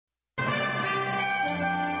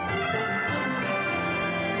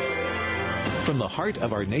From the heart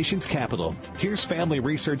of our nation's capital, here's Family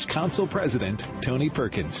Research Council President Tony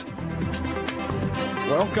Perkins.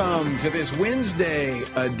 Welcome to this Wednesday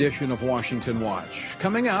edition of Washington Watch.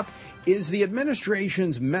 Coming up, is the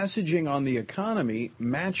administration's messaging on the economy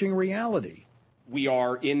matching reality? We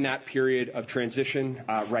are in that period of transition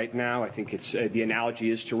right now. I think it's the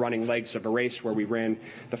analogy is to running legs of a race where we ran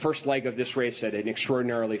the first leg of this race at an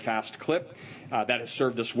extraordinarily fast clip. That has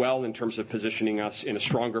served us well in terms of positioning us in a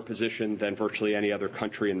stronger position than virtually any other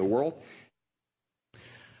country in the world.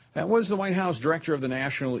 That was the White House Director of the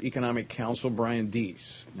National Economic Council, Brian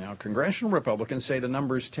Deese. Now, congressional Republicans say the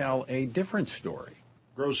numbers tell a different story.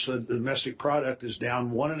 Gross domestic product is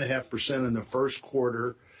down 1.5% in the first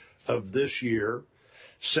quarter of this year.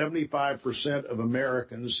 75% of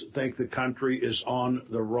Americans think the country is on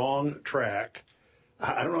the wrong track.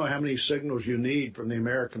 I don't know how many signals you need from the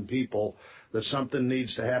American people that something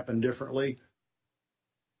needs to happen differently.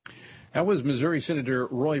 That was Missouri Senator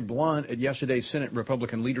Roy Blunt at yesterday's Senate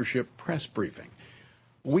Republican leadership press briefing.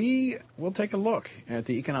 We will take a look at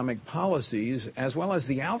the economic policies as well as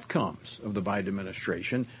the outcomes of the Biden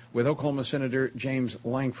administration with Oklahoma Senator James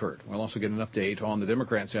Lankford. We'll also get an update on the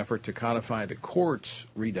Democrats' effort to codify the court's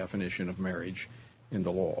redefinition of marriage in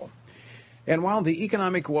the law. And while the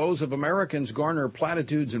economic woes of Americans garner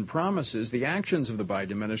platitudes and promises, the actions of the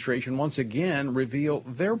Biden administration once again reveal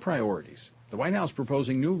their priorities. The White House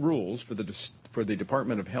proposing new rules for the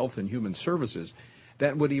Department of Health and Human Services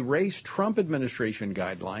that would erase Trump administration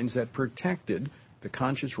guidelines that protected the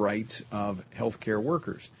conscious rights of healthcare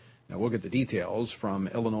workers. Now, we'll get the details from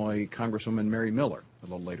Illinois Congresswoman Mary Miller a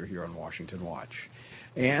little later here on Washington Watch.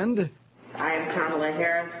 And I am Kamala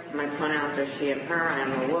Harris. My pronouns are she and her. I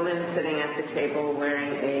am a woman sitting at the table wearing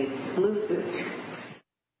a blue suit.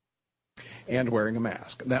 And wearing a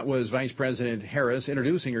mask. That was Vice President Harris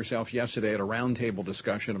introducing herself yesterday at a roundtable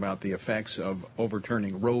discussion about the effects of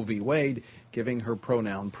overturning Roe v. Wade, giving her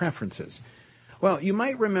pronoun preferences. Well, you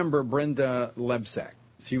might remember Brenda Lebsack.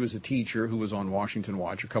 She was a teacher who was on Washington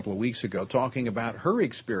Watch a couple of weeks ago talking about her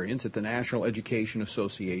experience at the National Education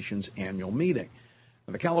Association's annual meeting.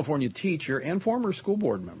 The California teacher and former school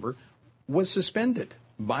board member was suspended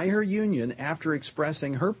by her union after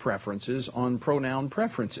expressing her preferences on pronoun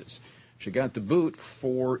preferences. She got the boot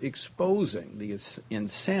for exposing the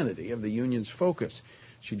insanity of the union's focus.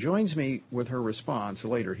 She joins me with her response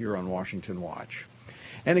later here on Washington Watch.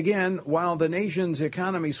 And again, while the nation's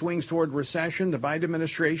economy swings toward recession, the Biden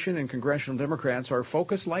administration and congressional Democrats are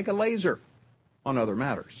focused like a laser on other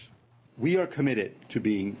matters. We are committed to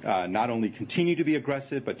being not only continue to be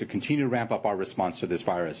aggressive, but to continue to ramp up our response to this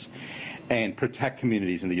virus and protect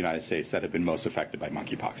communities in the United States that have been most affected by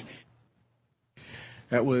monkeypox.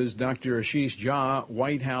 That was Dr. Ashish Jha,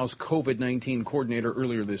 White House COVID-19 coordinator,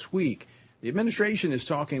 earlier this week. The administration is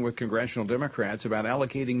talking with congressional Democrats about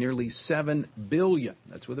allocating nearly $7 billion,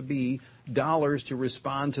 that's with a B, dollars to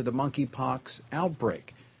respond to the monkeypox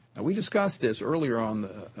outbreak. Now, we discussed this earlier on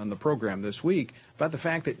the program this week about the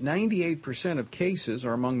fact that 98% of cases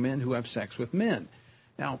are among men who have sex with men.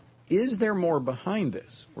 Now, is there more behind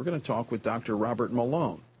this? We're going to talk with Dr. Robert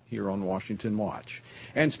Malone here on Washington Watch.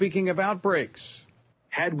 And speaking of outbreaks,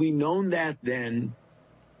 had we known that then,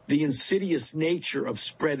 the insidious nature of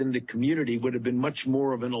spread in the community would have been much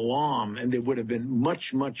more of an alarm, and there would have been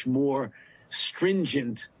much, much more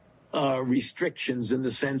stringent restrictions in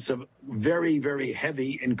the sense of very, very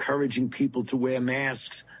heavy encouraging people to wear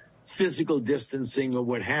masks, physical distancing, or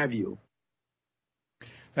what have you.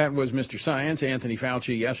 That was Mr. Science, Anthony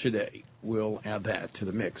Fauci, yesterday. We'll add that to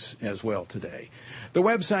the mix as well today. The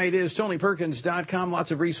website is TonyPerkins.com.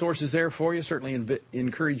 Lots of resources there for you. Certainly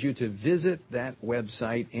encourage you to visit that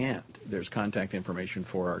website. And there's contact information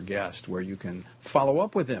for our guest where you can follow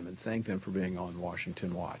up with them and thank them for being on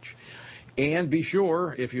Washington Watch. And be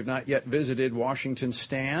sure, if you've not yet visited Washington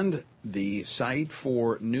Stand, the site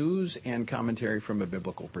for news and commentary from a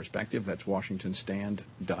biblical perspective, that's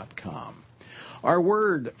WashingtonStand.com. Our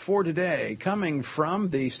word for today, coming from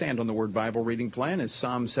the Stand on the Word Bible reading plan, is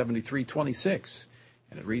Psalm 73:26.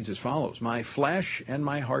 And it reads as follows: My flesh and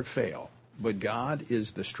my heart fail, but God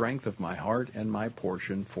is the strength of my heart and my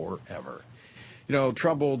portion forever. You know,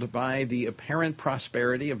 troubled by the apparent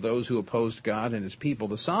prosperity of those who opposed God and his people,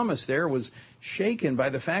 the psalmist there was shaken by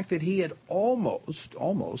the fact that he had almost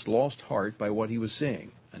lost heart by what he was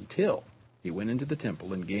seeing until he went into the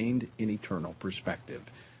temple and gained an eternal perspective.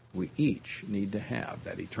 We each need to have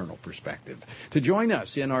that eternal perspective. To join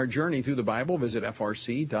us in our journey through the Bible, visit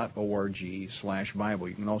frc.org/Bible.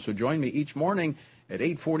 You can also join me each morning at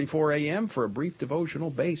 8:44 a.m. for a brief devotional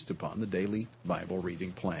based upon the daily Bible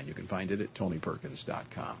reading plan. You can find it at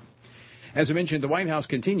TonyPerkins.com. As I mentioned, the White House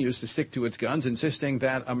continues to stick to its guns, insisting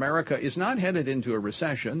that America is not headed into a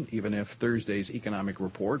recession, even if Thursday's economic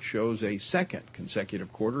report shows a second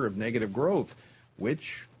consecutive quarter of negative growth,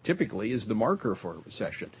 which typically is the marker for a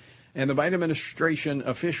recession. And the Biden administration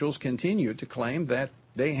officials continue to claim that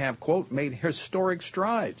they have, quote, made historic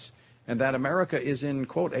strides, and that America is in,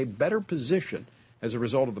 quote, a better position as a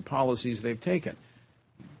result of the policies they've taken.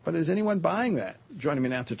 But is anyone buying that? Joining me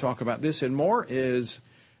now to talk about this and more is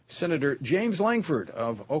Senator James Lankford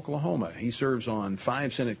of Oklahoma. He serves on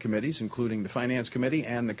 5 Senate committees, including the Finance Committee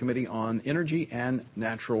and the Committee on Energy and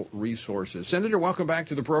Natural Resources. Senator, welcome back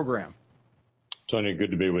to the program. Tony,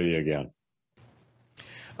 good to be with you again.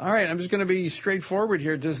 All right, I'm just going to be straightforward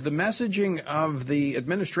here. Does the messaging of the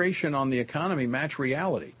administration on the economy match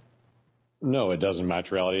reality? No, it doesn't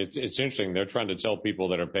match reality. It's interesting. They're trying to tell people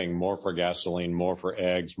that are paying more for gasoline, more for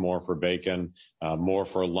eggs, more for bacon, more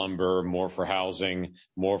for lumber, more for housing,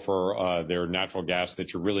 more for their natural gas,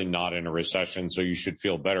 that you're really not in a recession, so you should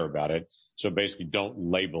feel better about it. So basically, don't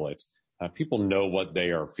label it. People know what they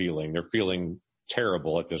are feeling. They're feeling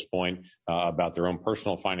terrible at this point about their own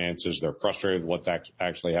personal finances. They're frustrated with what's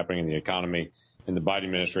actually happening in the economy. And the Biden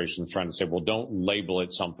administration is trying to say, well, don't label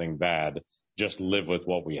it something bad. Just live with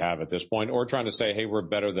what we have at this point, or trying to say, hey, we're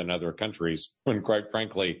better than other countries, when quite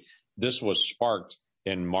frankly, this was sparked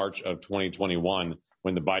in March of 2021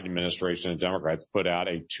 when the Biden administration and Democrats put out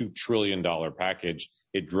a $2 trillion package.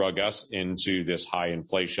 It drug us into this high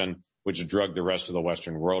inflation, which drugged the rest of the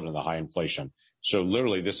Western world into high inflation. So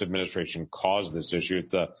literally, this administration caused this issue.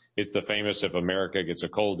 It's the famous, if America gets a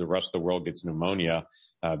cold, the rest of the world gets pneumonia,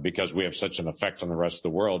 because we have such an effect on the rest of the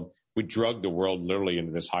world. We drug the world literally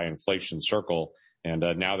into this high inflation circle. And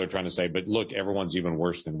now they're trying to say, but look, everyone's even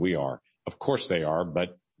worse than we are. Of course they are,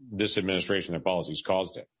 but this administration and policies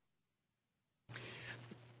caused it.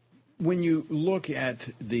 When you look at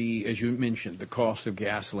as you mentioned, the cost of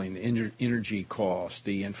gasoline, the energy cost,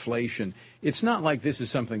 the inflation, it's not like this is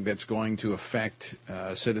something that's going to affect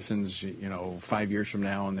citizens, 5 years from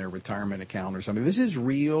now in their retirement account or something. This is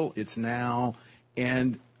real. It's now.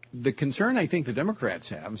 And the concern I think the Democrats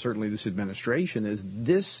have, and certainly this administration, is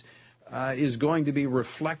this is going to be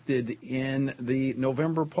reflected in the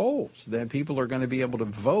November polls, that people are going to be able to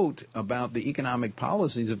vote about the economic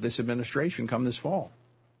policies of this administration come this fall.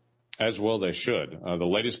 As well they should. The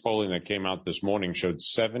latest polling that came out this morning showed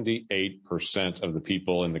 78% of the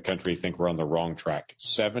people in the country think we're on the wrong track.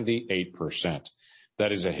 78%.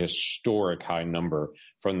 That is a historic high number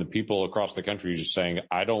from the people across the country just saying,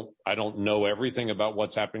 I don't know everything about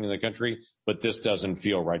what's happening in the country, but this doesn't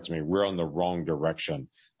feel right to me. We're on the wrong direction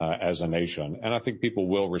as a nation. And I think people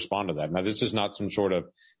will respond to that. Now, this is not some sort of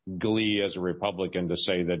glee as a Republican to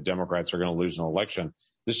say that Democrats are going to lose an election.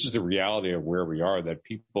 This is the reality of where we are, that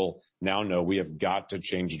people now know we have got to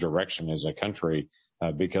change direction as a country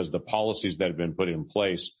because the policies that have been put in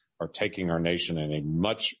place are taking our nation in a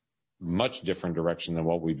much different direction than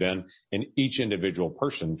what we've been. And each individual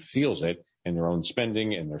person feels it in their own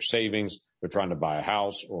spending, in their savings. They're trying to buy a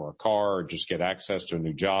house or a car or just get access to a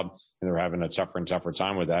new job, and they're having a tougher and tougher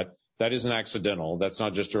time with that. That isn't accidental. That's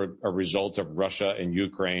not just a result of Russia and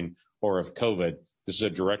Ukraine or of COVID. This is a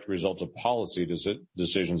direct result of policy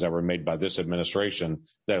decisions that were made by this administration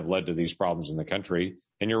that have led to these problems in the country.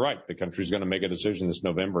 And you're right. The country's going to make a decision this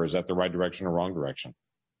November. Is that the right direction or wrong direction?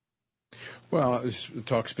 Well, I was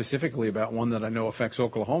talk specifically about one that I know affects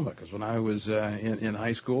Oklahoma, because when I was in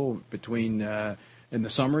high school, between in the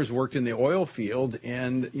summers, worked in the oil field,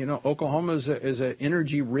 and Oklahoma is an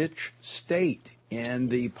energy-rich state,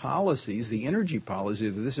 and the energy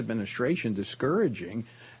policies of this administration discouraging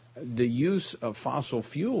the use of fossil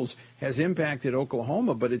fuels has impacted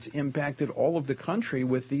Oklahoma, but it's impacted all of the country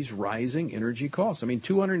with these rising energy costs. I mean,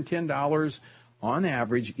 $210 on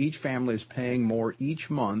average, each family is paying more each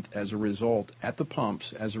month as a result at the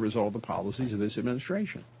pumps as a result of the policies of this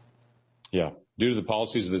administration. Yeah. Due to the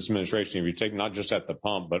policies of this administration, if you take not just at the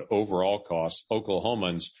pump, but overall costs,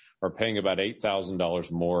 Oklahomans are paying about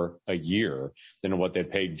 $8,000 more a year than what they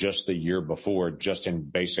paid just the year before, just in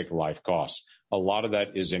basic life costs. A lot of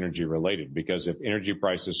that is energy related, because if energy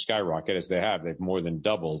prices skyrocket, as they've more than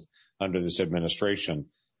doubled under this administration.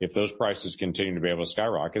 If those prices continue to be able to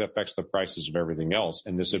skyrocket, it affects the prices of everything else.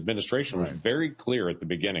 And this administration was very clear at the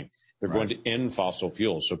beginning. They're going to end fossil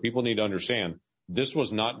fuels. So people need to understand this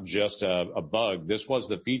was not just a bug. This was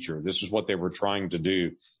the feature. This is what they were trying to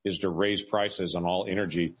do, is to raise prices on all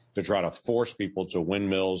energy to try to force people to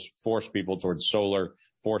windmills, force people towards solar,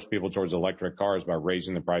 force people towards electric cars by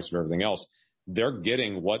raising the price of everything else. They're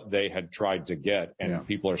getting what they had tried to get, and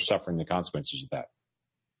people are suffering the consequences of that.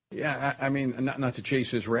 Yeah, I mean, not to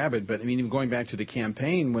chase this rabbit, but I mean, even going back to the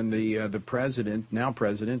campaign when the president, now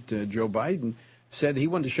President Joe Biden, said he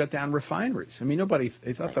wanted to shut down refineries. I mean, they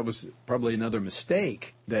thought that was probably another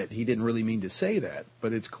mistake, that he didn't really mean to say that,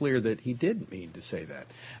 but it's clear that he did mean to say that.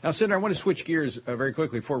 Now, Senator, I want to switch gears very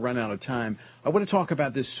quickly before we run out of time. I want to talk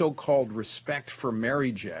about this so-called Respect for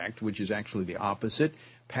Marriage Act, which is actually the opposite,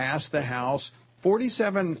 passed the House.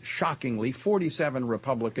 47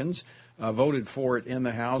 Republicans voted for it in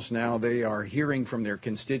the House. Now they are hearing from their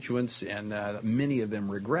constituents, and many of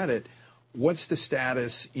them regret it. What's the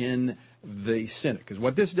status in the Senate? Because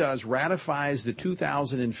what this does, ratifies the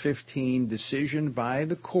 2015 decision by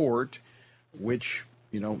the court, which,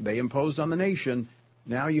 they imposed on the nation.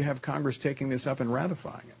 Now you have Congress taking this up and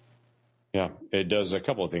ratifying it. Yeah, it does a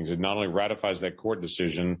couple of things. It not only ratifies that court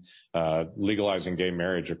decision legalizing gay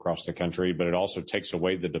marriage across the country, but it also takes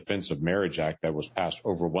away the Defense of Marriage Act that was passed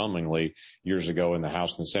overwhelmingly years ago in the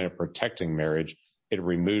House and the Senate protecting marriage. It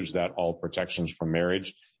removes all protections from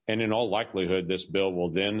marriage. And in all likelihood, this bill will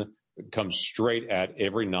then come straight at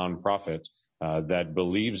every nonprofit that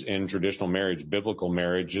believes in traditional marriage, biblical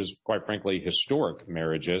marriages, quite frankly, historic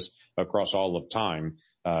marriages across all of time.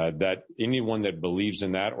 That anyone that believes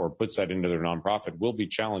in that or puts that into their nonprofit will be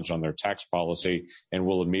challenged on their tax policy and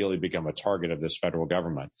will immediately become a target of this federal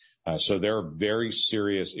government. So there are very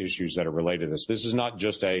serious issues that are related to this. This is not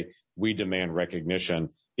just we demand recognition.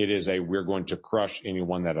 It is we're going to crush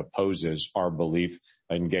anyone that opposes our belief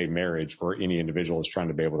in gay marriage for any individual who's trying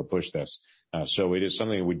to be able to push this. So it is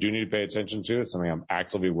something we do need to pay attention to. It's something I'm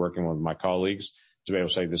actively working with my colleagues to be able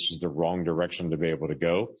to say this is the wrong direction to be able to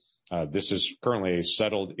go. This is currently a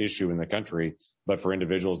settled issue in the country, but for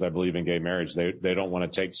individuals that believe in gay marriage, they don't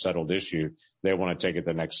want to take settled issue. They want to take it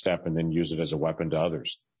the next step and then use it as a weapon to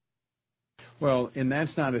others. Well, and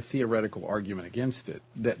that's not a theoretical argument against it.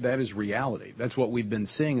 That is reality. That's what we've been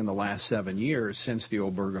seeing in the last 7 years since the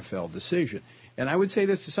Obergefell decision. And I would say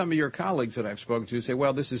this to some of your colleagues that I've spoken to, say,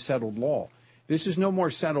 well, this is settled law. This is no more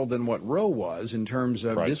settled than what Roe was in terms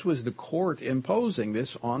of This was the court imposing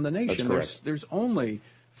this on the nation. There's only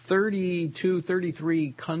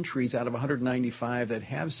 33 countries out of 195 that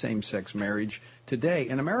have same-sex marriage today.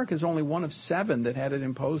 And America is only one of 7 that had it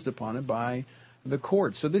imposed upon it by the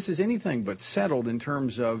court. So this is anything but settled in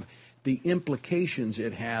terms of the implications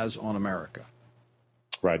it has on America.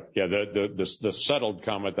 Right. Yeah. The settled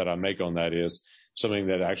comment that I make on that is something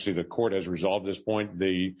that actually the court has resolved at this point.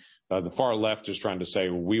 The far left is trying to say,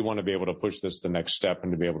 well, we want to be able to push this the next step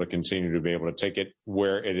and to be able to continue to be able to take it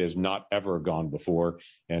where it has not ever gone before.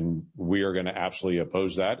 And we are going to absolutely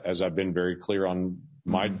oppose that, as I've been very clear on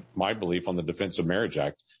my belief on the Defense of Marriage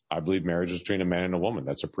Act. I believe marriage is between a man and a woman.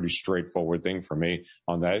 That's a pretty straightforward thing for me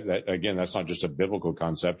on that. Again, that's not just a biblical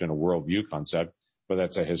concept and a worldview concept, but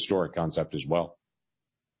that's a historic concept as well.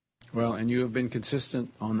 Well, and you have been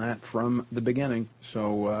consistent on that from the beginning.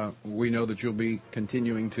 So we know that you'll be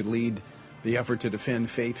continuing to lead the effort to defend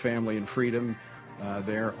faith, family, and freedom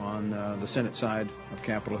there on the Senate side of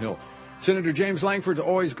Capitol Hill. Senator James Lankford,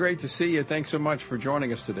 always great to see you. Thanks so much for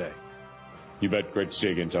joining us today. You bet. Great to see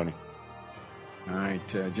you again, Tony. All right.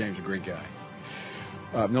 James, a great guy.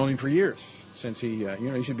 I've known him for years, since he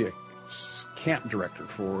should be a camp director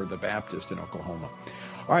for the Baptist in Oklahoma.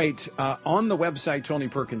 All right, on the website,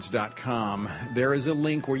 TonyPerkins.com, there is a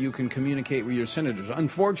link where you can communicate with your senators.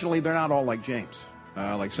 Unfortunately, they're not all like James,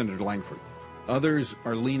 like Senator Lankford. Others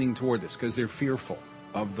are leaning toward this because they're fearful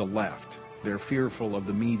of the left. They're fearful of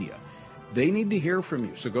the media. They need to hear from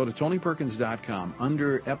you. So go to TonyPerkins.com.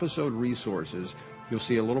 Under episode resources, you'll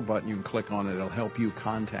see a little button. You can click on it. It'll help you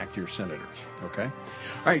contact your senators, okay?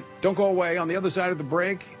 All right, don't go away. On the other side of the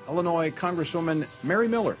break, Illinois Congresswoman Mary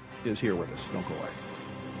Miller is here with us. Don't go away.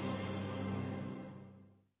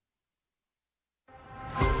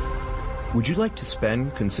 Would you like to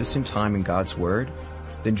spend consistent time in God's Word?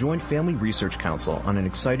 Then join Family Research Council on an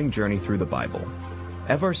exciting journey through the Bible.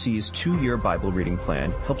 FRC's 2-year Bible reading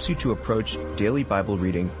plan helps you to approach daily Bible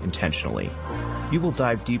reading intentionally. You will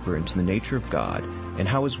dive deeper into the nature of God and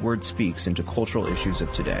how His Word speaks into cultural issues of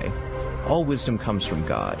today. All wisdom comes from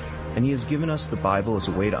God, and He has given us the Bible as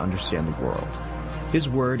a way to understand the world. His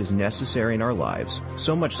Word is necessary in our lives,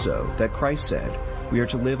 so much so that Christ said, we are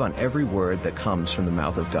to live on every word that comes from the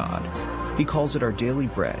mouth of God. He calls it our daily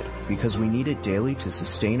bread because we need it daily to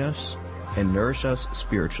sustain us and nourish us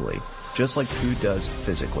spiritually, just like food does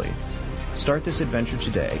physically. Start this adventure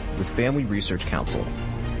today with Family Research Council.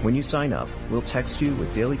 When you sign up, we'll text you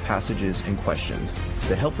with daily passages and questions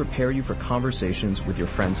that help prepare you for conversations with your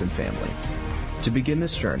friends and family. To begin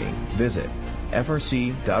this journey, visit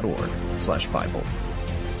frc.org/Bible.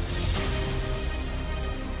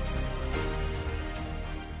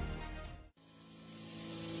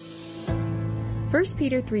 1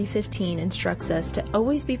 Peter 3:15 instructs us to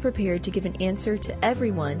always be prepared to give an answer to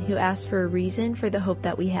everyone who asks for a reason for the hope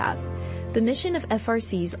that we have. The mission of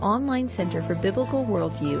FRC's online Center for Biblical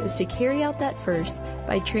Worldview is to carry out that verse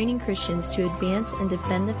by training Christians to advance and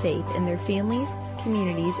defend the faith in their families,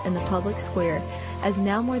 communities, and the public square, as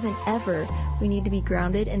now more than ever, we need to be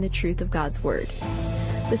grounded in the truth of God's Word.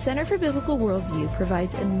 The Center for Biblical Worldview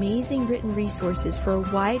provides amazing written resources for a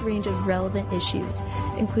wide range of relevant issues,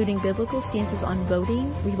 including biblical stances on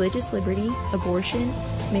voting, religious liberty, abortion,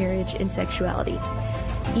 marriage, and sexuality.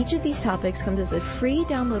 Each of these topics comes as a free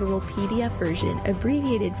downloadable PDF version,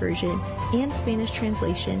 abbreviated version, and Spanish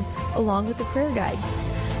translation, along with a prayer guide.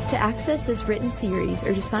 To access this written series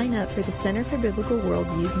or to sign up for the Center for Biblical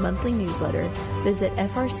Worldview's monthly newsletter, visit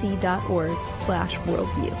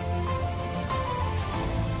frc.org/worldview.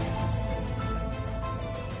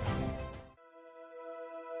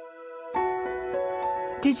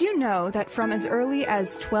 Did you know that from as early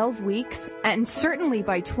as 12 weeks, and certainly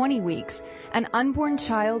by 20 weeks, an unborn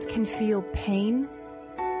child can feel pain?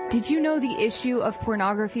 Did you know the issue of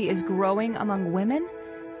pornography is growing among women?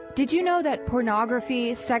 Did you know that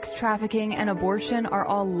pornography, sex trafficking, and abortion are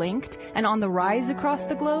all linked and on the rise across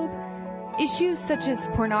the globe? Issues such as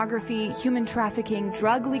pornography, human trafficking,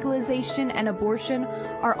 drug legalization, and abortion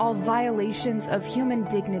are all violations of human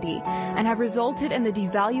dignity and have resulted in the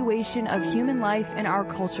devaluation of human life in our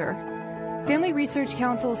culture. Family Research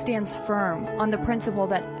Council stands firm on the principle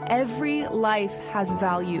that every life has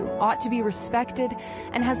value, ought to be respected,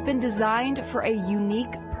 and has been designed for a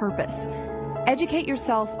unique purpose. Educate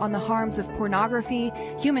yourself on the harms of pornography,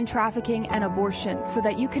 human trafficking, and abortion so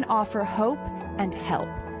that you can offer hope and help.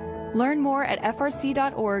 Learn more at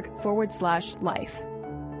frc.org/life.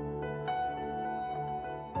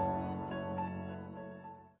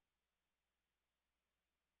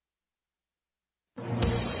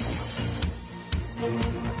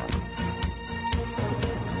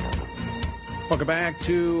 Welcome back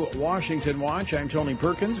to Washington Watch. I'm Tony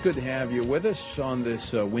Perkins. Good to have you with us on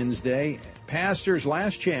this Wednesday. Pastor's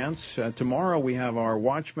Last Chance. Tomorrow we have our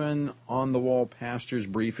Watchman on the Wall Pastors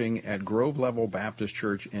Briefing at Grove Level Baptist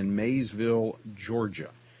Church in Maysville, Georgia.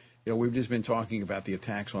 You know, we've just been talking about the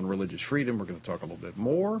attacks on religious freedom. We're going to talk a little bit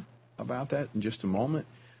more about that in just a moment.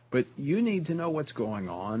 But you need to know what's going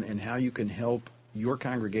on and how you can help your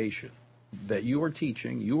congregation that you are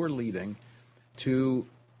teaching, you are leading, to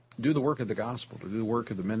do the work of the gospel, to do the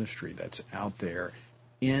work of the ministry that's out there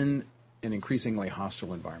in an increasingly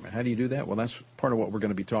hostile environment. How do you do that? Well, that's part of what we're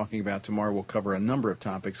going to be talking about tomorrow. We'll cover a number of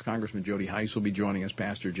topics. Congressman Jody Hice will be joining us,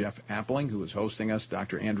 Pastor Jeff Appling, who is hosting us,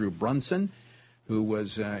 Dr. Andrew Brunson, who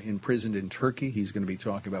was imprisoned in Turkey. He's going to be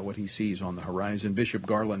talking about what he sees on the horizon. Bishop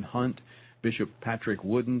Garland Hunt, Bishop Patrick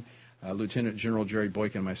Wooden, Lieutenant General Jerry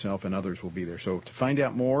Boykin, myself, and others will be there. So to find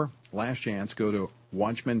out more, last chance, go to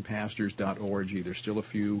watchmanpastors.org. There's still a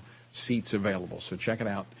few seats available, so check it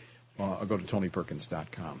out. Or go to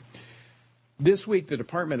tonyperkins.com. This week, the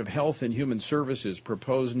Department of Health and Human Services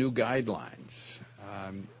proposed new guidelines.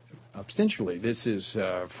 Ostensibly, this is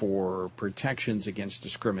for protections against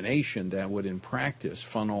discrimination that would, in practice,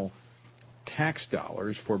 funnel tax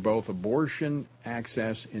dollars for both abortion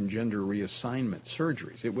access and gender reassignment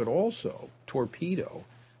surgeries. It would also torpedo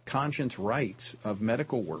conscience rights of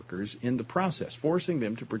medical workers in the process, forcing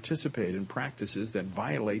them to participate in practices that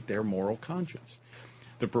violate their moral conscience.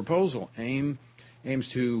 The proposal aims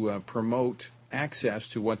to promote access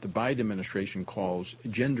to what the Biden administration calls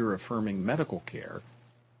gender-affirming medical care,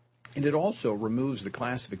 and it also removes the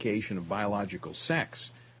classification of biological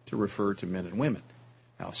sex to refer to men and women.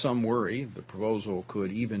 Now, some worry the proposal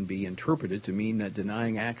could even be interpreted to mean that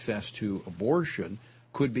denying access to abortion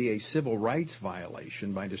could be a civil rights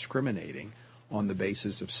violation by discriminating on the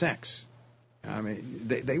basis of sex. I mean,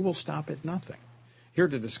 they will stop at nothing. Here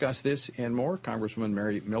to discuss this and more, Congresswoman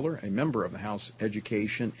Mary Miller, a member of the House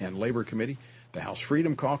Education and Labor Committee, the House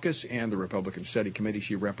Freedom Caucus, and the Republican Study Committee.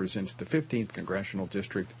 She represents the 15th Congressional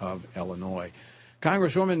District of Illinois.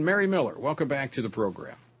 Congresswoman Mary Miller, welcome back to the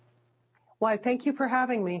program. Why, thank you for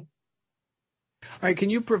having me. All right, can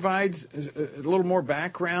you provide a little more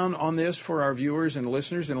background on this for our viewers and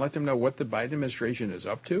listeners and let them know what the Biden administration is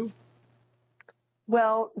up to?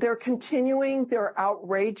 Well, they're continuing their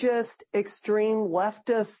outrageous, extreme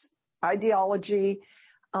leftist ideology,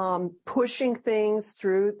 pushing things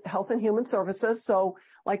through Health and Human Services. So,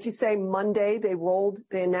 like you say, Monday they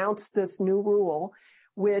announced this new rule,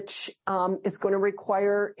 which is going to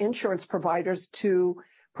require insurance providers to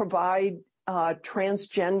provide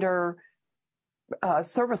transgender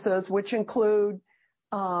services, which include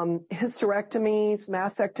hysterectomies,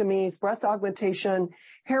 mastectomies, breast augmentation,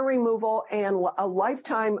 hair removal, and a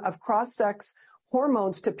lifetime of cross-sex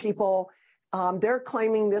hormones to people. They're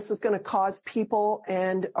claiming this is going to cause people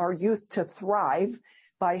and our youth to thrive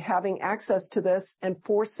by having access to this and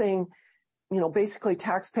forcing, basically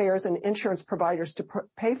taxpayers and insurance providers to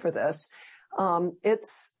pay for this.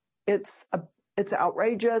 It's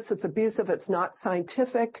outrageous. It's abusive. It's not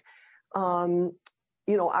scientific.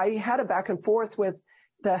 I had a back and forth with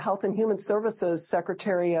the Health and Human Services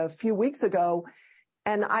Secretary a few weeks ago,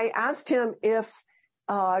 and I asked him if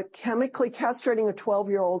chemically castrating a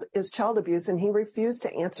 12-year-old is child abuse, and he refused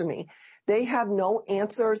to answer me. They have no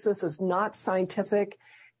answers. This is not scientific,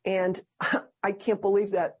 and I can't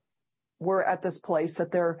believe that we're at this place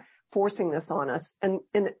that they're forcing this on us. And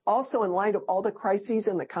also in light of all the crises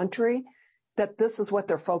in the country, that this is what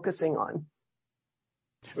they're focusing on.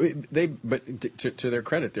 But to their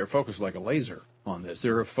credit, they're focused like a laser on this.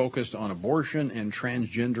 They're focused on abortion and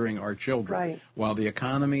transgendering our children. Right. While the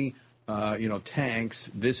economy,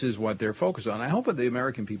 tanks, this is what they're focused on. I hope that the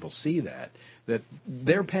American people see that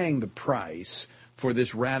they're paying the price for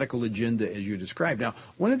this radical agenda as you described. Now,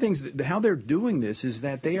 one of the things, how they're doing this is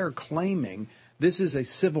that they are claiming this is a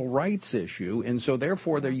civil rights issue, and so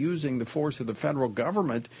therefore they're using the force of the federal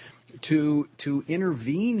government to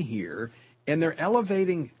intervene here. And they're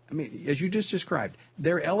elevating, as you just described,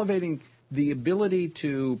 they're elevating the ability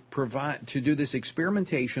to do this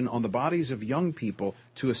experimentation on the bodies of young people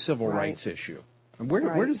to a civil rights issue. And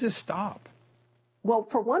where does this stop? Well,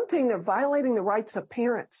 for one thing, they're violating the rights of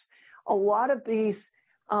parents. A lot of these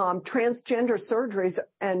transgender surgeries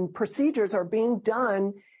and procedures are being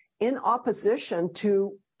done in opposition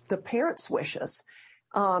to the parents' wishes.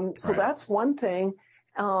 So that's one thing.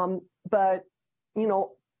 But,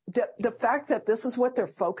 the fact that this is what they're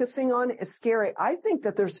focusing on is scary. I think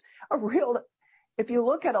that there's if you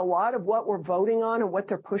look at a lot of what we're voting on and what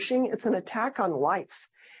they're pushing, it's an attack on life.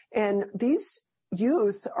 And these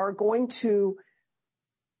youth are going to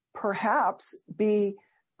perhaps be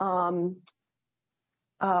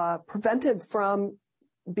prevented from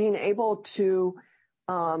being able to,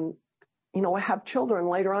 have children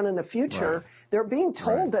later on in the future. Right. They're being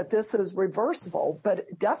told that this is reversible,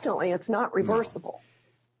 but definitely it's not reversible. No.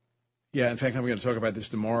 Yeah, in fact, I'm going to talk about this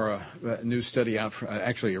tomorrow. A new study out,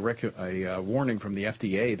 actually a warning from the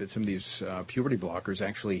FDA that some of these puberty blockers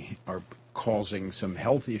actually are causing some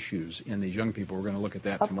health issues in these young people. We're going to look at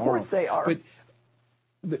that tomorrow. Of course they are. But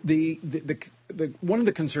the one of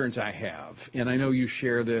the concerns I have, and I know you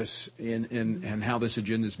share this in how this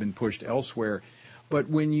agenda has been pushed elsewhere, but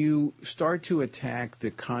when you start to attack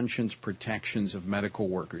the conscience protections of medical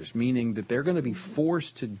workers, meaning that they're going to be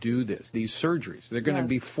forced to do these surgeries, they're going to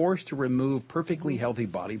be forced to remove perfectly healthy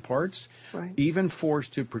body parts, even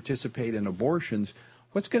forced to participate in abortions,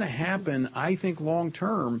 what's going to happen, I think, long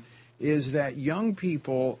term, is that young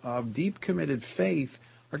people of deep committed faith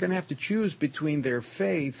are going to have to choose between their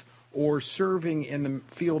faith or serving in the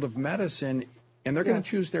field of medicine, and they're going to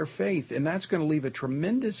choose their faith, and that's going to leave a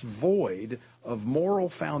tremendous void of moral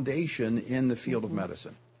foundation in the field of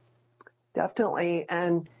medicine. Definitely,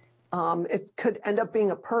 and it could end up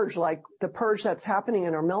being a purge, like the purge that's happening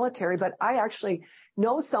in our military. But I actually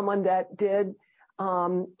know someone that did,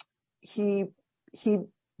 he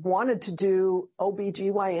wanted to do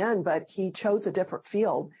OBGYN, but he chose a different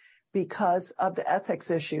field because of the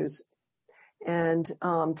ethics issues. And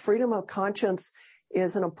freedom of conscience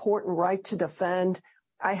is an important right to defend.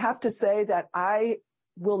 I have to say that I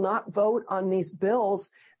will not vote on these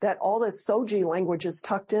bills that all this SOGI language is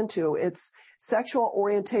tucked into. It's sexual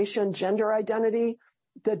orientation, gender identity.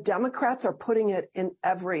 The Democrats are putting it in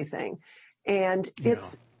everything. And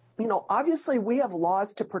it's, obviously we have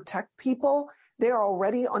laws to protect people. They are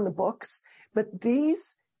already on the books. But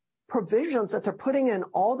these provisions that they're putting in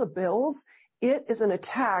all the bills, it is an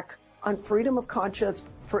attack on freedom of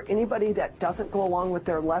conscience for anybody that doesn't go along with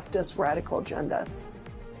their leftist radical agenda.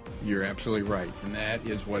 You're absolutely right. And that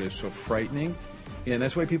is what is so frightening. And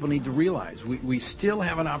that's why people need to realize we still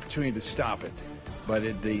have an opportunity to stop it.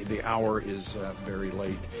 But the hour is very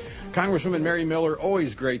late. Congresswoman Mary Miller,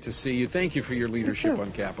 always great to see you. Thank you for your leadership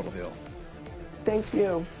on Capitol Hill. Thank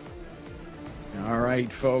you. All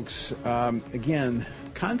right, folks. Again,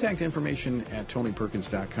 contact information at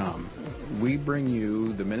TonyPerkins.com. We bring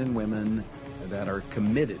you the men and women that are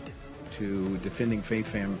committed to defending faith,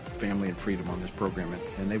 family, and freedom on this program,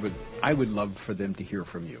 and I would love for them to hear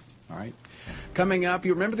from you. All right. Coming up,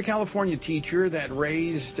 you remember the California teacher that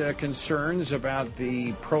raised concerns about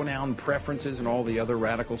the pronoun preferences and all the other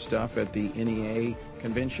radical stuff at the NEA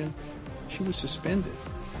convention? She was suspended.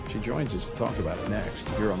 She joins us to talk about it next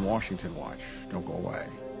here on Washington Watch. Don't go away.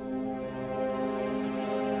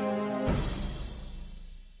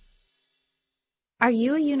 Are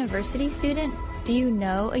you a university student? Do you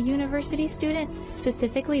know a university student,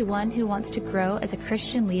 specifically one who wants to grow as a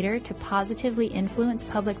Christian leader to positively influence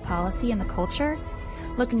public policy and the culture?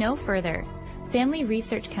 Look no further. Family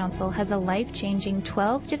Research Council has a life-changing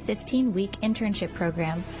 12 to 15-week internship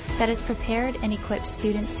program that has prepared and equipped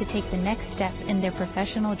students to take the next step in their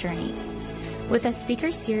professional journey. With a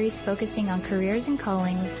speaker series focusing on careers and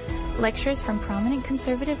callings, lectures from prominent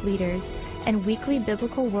conservative leaders, and weekly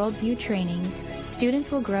biblical worldview training, students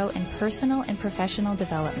will grow in personal and professional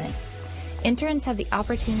development. Interns have the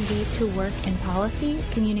opportunity to work in policy,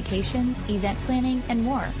 communications, event planning, and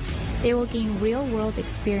more. They will gain real-world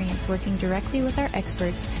experience working directly with our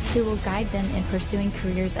experts who will guide them in pursuing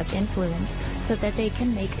careers of influence so that they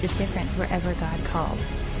can make a difference wherever God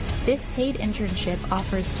calls. This paid internship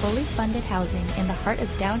offers fully funded housing in the heart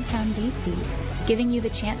of downtown D.C., giving you the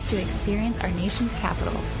chance to experience our nation's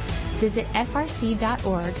capital. Visit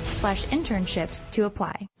frc.org/internships to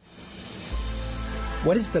apply.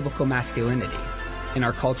 What is biblical masculinity? In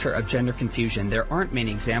our culture of gender confusion, there aren't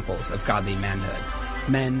many examples of godly manhood.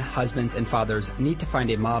 Men, husbands, and fathers need to find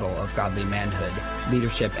a model of godly manhood,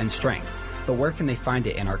 leadership, and strength. But where can they find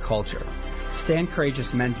it in our culture? Stand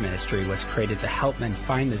Courageous Men's Ministry was created to help men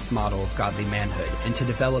find this model of godly manhood and to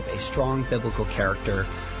develop a strong biblical character,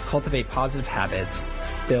 cultivate positive habits,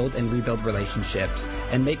 build and rebuild relationships,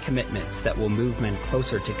 and make commitments that will move men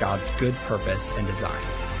closer to God's good purpose and design.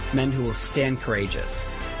 Men who will stand courageous.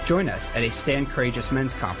 Join us at a Stand Courageous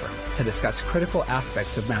Men's Conference to discuss critical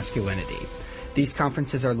aspects of masculinity. These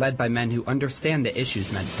conferences are led by men who understand the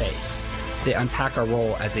issues men face. They unpack our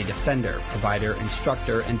role as a defender, provider,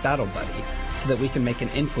 instructor, and battle buddy so that we can make an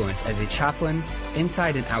influence as a chaplain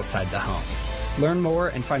inside and outside the home. Learn more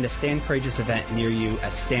and find a Stand Courageous event near you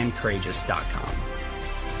at standcourageous.com.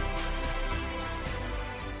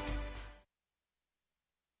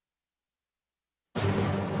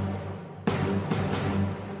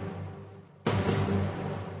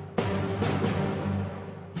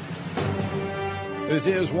 This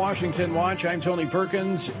is Washington Watch. I'm Tony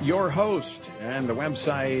Perkins, your host, and the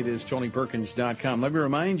website is tonyperkins.com. Let me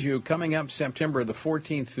remind you, coming up September the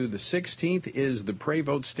 14th through the 16th is the Pray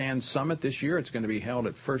Vote Stand Summit this year. It's going to be held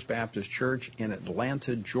at First Baptist Church in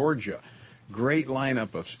Atlanta, Georgia. Great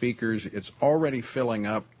lineup of speakers. It's already filling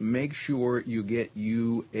up. Make sure you get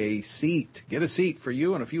you a seat. Get a seat for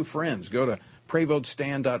you and a few friends. Go to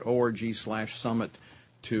prayvotestand.org/summit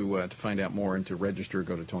to find out more and to register.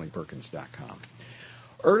 Go to tonyperkins.com.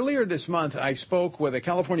 Earlier this month, I spoke with a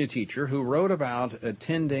California teacher who wrote about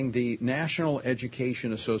attending the National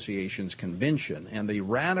Education Association's convention and the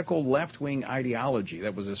radical left-wing ideology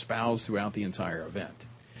that was espoused throughout the entire event.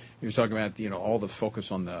 He was talking about, all the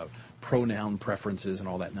focus on the pronoun preferences and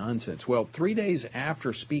all that nonsense. Well, 3 days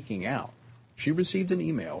after speaking out, she received an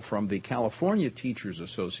email from the California Teachers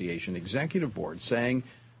Association Executive Board saying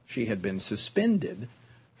she had been suspended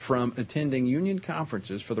from attending union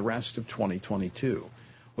conferences for the rest of 2022.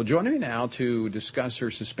 Well, joining me now to discuss her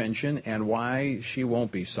suspension and why she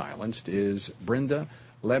won't be silenced is Brenda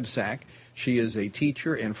Lebsack. She is a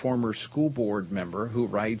teacher and former school board member who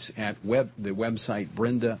writes at the website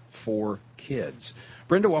Brenda for Kids.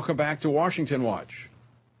 Brenda, welcome back to Washington Watch.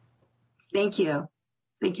 Thank you.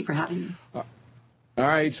 Thank you for having me. All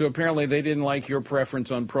right, so apparently they didn't like your preference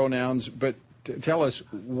on pronouns, but tell us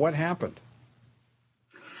what happened.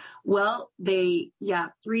 Well, 3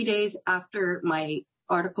 days after my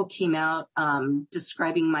article came out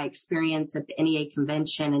describing my experience at the NEA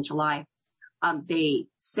convention in July, they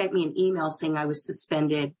sent me an email saying I was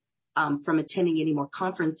suspended from attending any more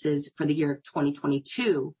conferences for the year of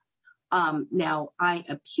 2022. Now, I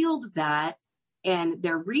appealed that, and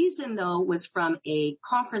their reason, though, was from a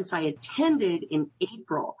conference I attended in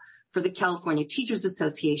April for the California Teachers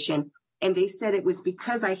Association, and they said it was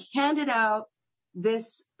because I handed out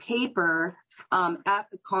this paper at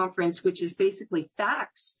the conference, which is basically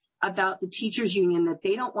facts about the teachers union that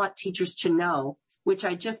they don't want teachers to know, which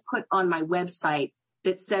I just put on my website,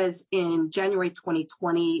 that says in January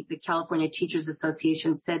 2020, the California Teachers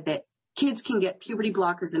Association said that kids can get puberty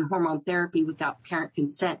blockers and hormone therapy without parent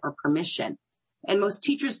consent or permission. And most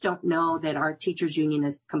teachers don't know that our teachers union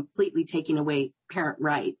is completely taking away parent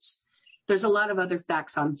rights. There's a lot of other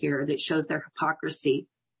facts on here that shows their hypocrisy.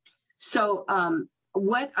 So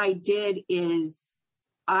what I did is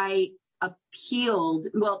I appealed.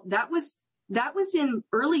 Well, that was in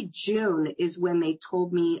early June is when they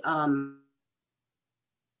told me from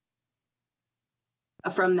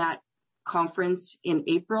that conference in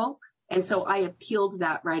April. And so I appealed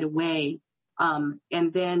that right away.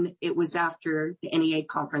 And then it was after the NEA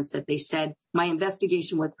conference that they said my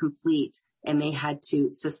investigation was complete and they had to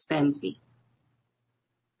suspend me.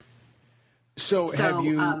 So have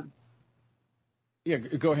you? Yeah,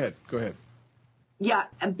 go ahead. Go ahead. Yeah,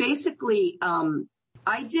 basically,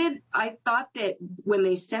 I thought that when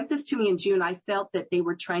they sent this to me in June, I felt that they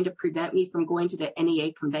were trying to prevent me from going to the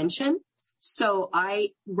NEA convention. So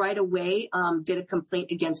I right away did a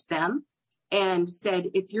complaint against them and said,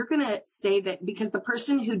 if you're going to say that, because the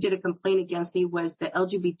person who did a complaint against me was the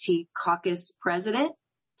LGBT caucus president,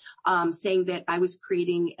 saying that I was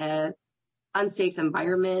creating an unsafe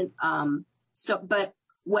environment. But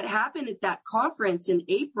what happened at that conference in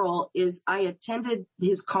April is I attended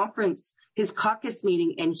his caucus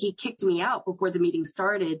meeting, and he kicked me out before the meeting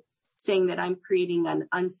started, saying that I'm creating an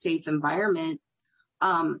unsafe environment.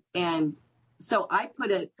 And so I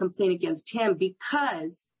put a complaint against him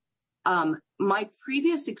because my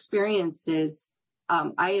previous experiences,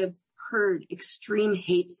 I have heard extreme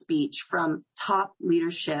hate speech from top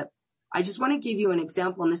leadership. I just want to give you an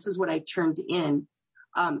example, and this is what I turned in,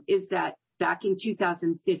 is that back in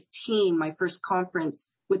 2015, my first conference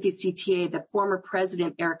with the CTA, the former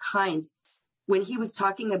president, Eric Hines, when he was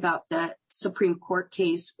talking about the Supreme Court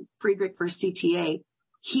case, Friedrich versus CTA,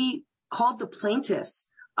 he called the plaintiffs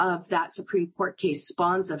of that Supreme Court case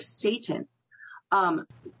spawns of Satan.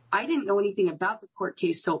 I didn't know anything about the court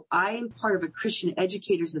case, so I'm part of a Christian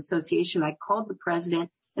Educators Association. I called the president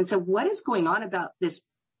and said, what is going on about this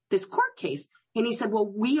court case? And he said, well,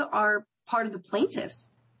 we are part of the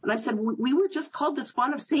plaintiffs. And I said, we were just called the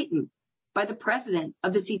spawn of Satan by the president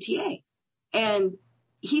of the CTA. And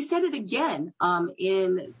he said it again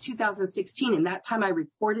in 2016. And that time I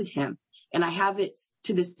reported him, and I have it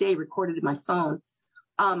to this day recorded in my phone.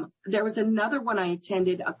 There was another one I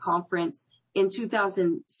attended, a conference in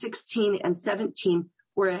 2016 and 17,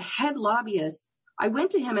 where a head lobbyist, I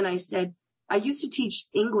went to him and I said, I used to teach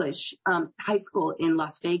English high school in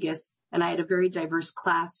Las Vegas, and I had a very diverse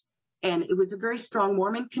class, and it was a very strong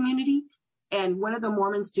Mormon community. And one of the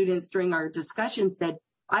Mormon students during our discussion said,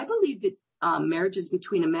 I believe that marriage is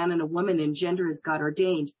between a man and a woman and gender is God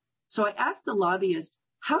ordained. So I asked the lobbyist,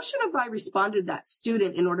 how should have I responded to that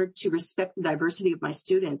student in order to respect the diversity of my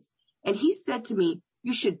students? And he said to me,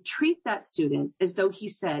 you should treat that student as though he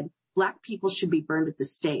said, Black people should be burned at the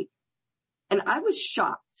stake. And I was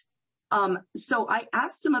shocked. So I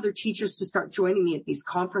asked some other teachers to start joining me at these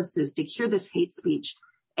conferences to hear this hate speech.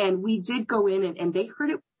 And we did go in and they heard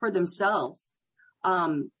it for themselves.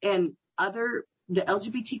 And the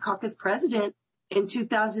LGBT caucus president in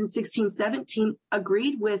 2016-17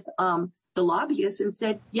 agreed with the lobbyists and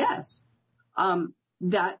said, yes,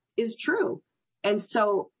 that is true. And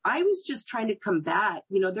so I was just trying to combat,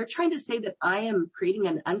 they're trying to say that I am creating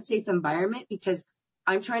an unsafe environment because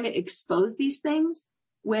I'm trying to expose these things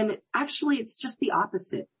when actually it's just the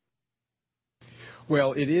opposite.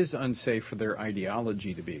 Well, it is unsafe for their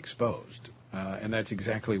ideology to be exposed. And that's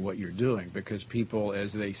exactly what you're doing, because people,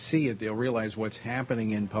 as they see it, they'll realize what's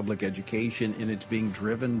happening in public education, and it's being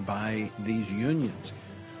driven by these unions.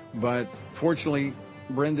 But fortunately,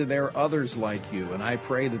 Brenda, there are others like you, and I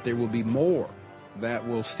pray that there will be more that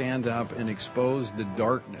will stand up and expose the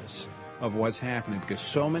darkness of what's happening, because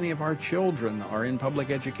so many of our children are in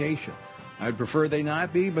public education. I'd prefer they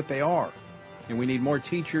not be, but they are. And we need more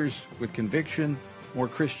teachers with conviction, more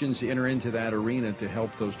Christians to enter into that arena to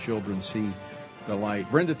help those children see the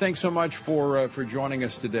light. Brenda, thanks so much for joining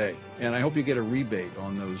us today, and I hope you get a rebate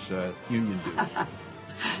on those union dues.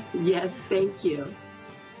 Yes, thank you.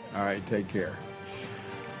 All right, take care.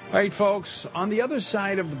 All right, folks, on the other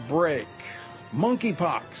side of the break,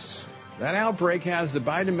 monkeypox. That outbreak has the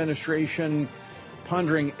Biden administration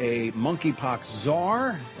pondering a monkeypox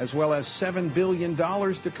czar, as well as $7 billion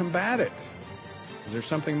to combat it. Is there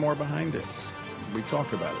something more behind this? We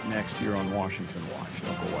talk about it next year on Washington Watch.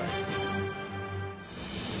 Don't go away.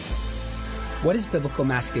 What is biblical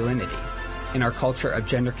masculinity? In our culture of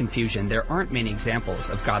gender confusion, there aren't many examples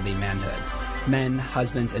of godly manhood. Men,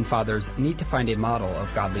 husbands, and fathers need to find a model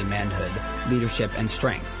of godly manhood, leadership, and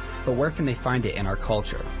strength. But where can they find it in our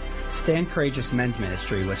culture? Stand Courageous Men's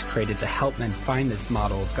Ministry was created to help men find this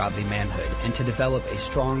model of godly manhood and to develop a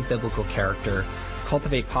strong biblical character,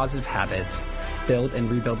 cultivate positive habits, build and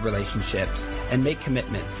rebuild relationships, and make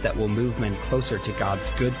commitments that will move men closer to God's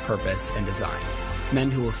good purpose and design. Men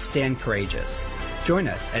who will stand courageous. Join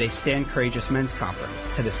us at a Stand Courageous Men's Conference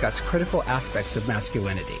to discuss critical aspects of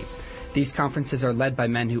masculinity. These conferences are led by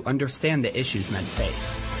men who understand the issues men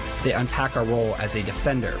face. They unpack our role as a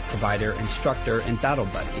defender, provider, instructor, and battle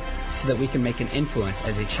buddy so that we can make an influence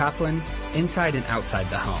as a chaplain inside and outside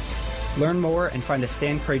the home. Learn more and find a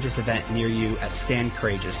Stand Courageous event near you at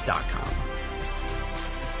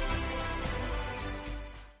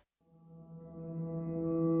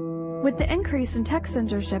standcourageous.com. With the increase increase in tech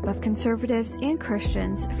censorship of conservatives and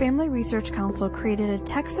Christians, Family Research Council created a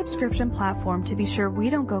tech subscription platform to be sure we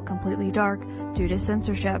don't go completely dark due to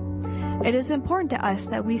censorship. It is important to us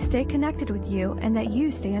that we stay connected with you and that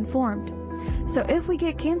you stay informed. So if we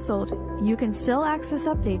get canceled, you can still access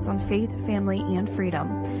updates on faith, family, and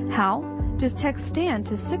freedom. How? Just text STAND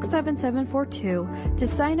to 67742 to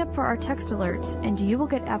sign up for our text alerts, and you will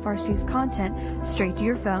get FRC's content straight to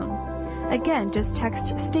your phone. Again, just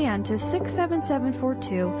text STAND to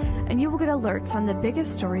 67742 and you will get alerts on the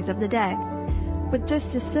biggest stories of the day. With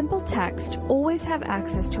just a simple text, always have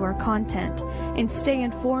access to our content and stay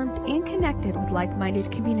informed and connected with like-minded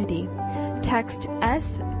community. Text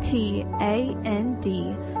STAND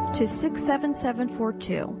to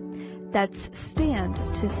 67742. That's STAND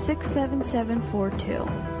to 67742.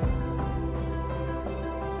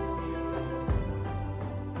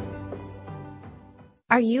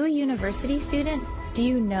 Are you a university student? Do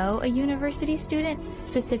you know a university student,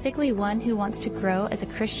 specifically one who wants to grow as a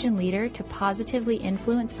Christian leader to positively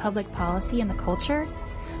influence public policy and the culture?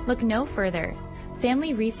 Look no further.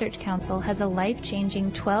 Family Research Council has a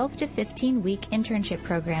life-changing 12 to 15-week internship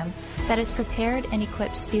program that has prepared and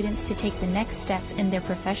equipped students to take the next step in their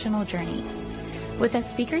professional journey. With a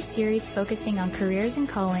speaker series focusing on careers and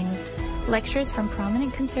callings, lectures from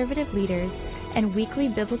prominent conservative leaders, and weekly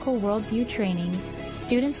biblical worldview training,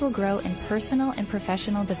 students will grow in personal and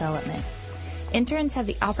professional development. Interns have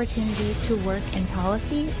the opportunity to work in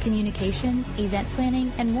policy, communications, event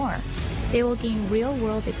planning, and more. They will gain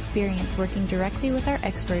real-world experience working directly with our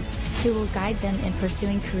experts who will guide them in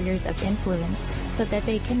pursuing careers of influence so that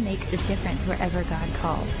they can make a difference wherever God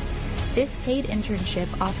calls. This paid internship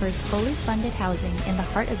offers fully funded housing in the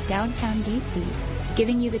heart of downtown D.C.,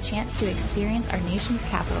 giving you the chance to experience our nation's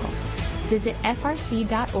capital. Visit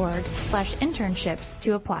frc.org/internships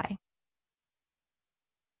to apply.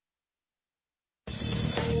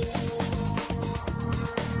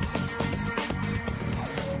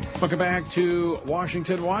 Welcome back to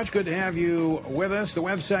Washington Watch. Good to have you with us. The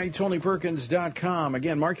website, TonyPerkins.com.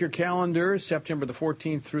 Again, mark your calendars, September the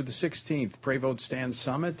 14th through the 16th. Pray Vote Stand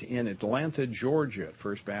Summit in Atlanta, Georgia at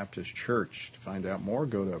First Baptist Church. To find out more,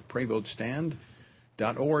 go to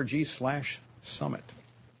prayvotestand.org/summit.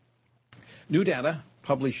 New data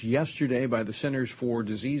published yesterday by the Centers for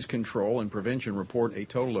Disease Control and Prevention report a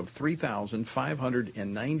total of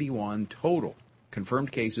 3,591 total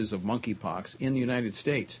confirmed cases of monkeypox in the United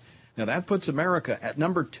States. Now, that puts America at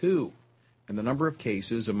number 2 in the number of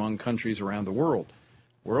cases among countries around the world.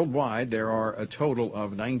 Worldwide, there are a total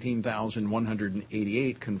of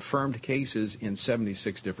 19,188 confirmed cases in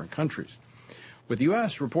 76 different countries. With the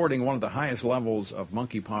U.S. reporting one of the highest levels of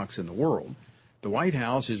monkeypox in the world, the White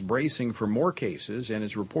House is bracing for more cases and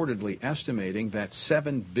is reportedly estimating that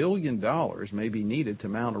 $7 billion may be needed to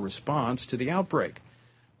mount a response to the outbreak,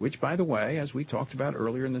 which, by the way, as we talked about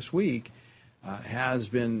earlier in this week, has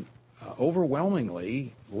been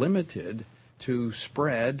overwhelmingly limited to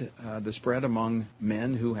the spread among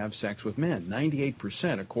men who have sex with men.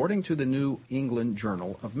 98%, according to the New England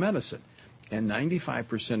Journal of Medicine. And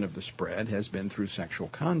 95% of the spread has been through sexual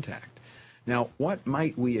contact. Now, what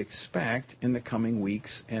might we expect in the coming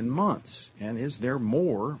weeks and months? And is there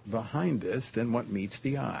more behind this than what meets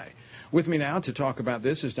the eye? With me now to talk about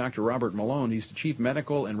this is Dr. Robert Malone. He's the Chief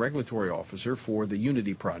Medical and Regulatory Officer for the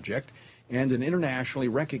Unity Project and an internationally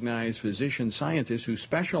recognized physician scientist who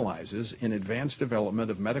specializes in advanced development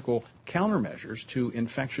of medical countermeasures to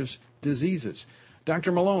infectious diseases.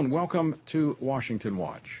 Dr. Malone, welcome to Washington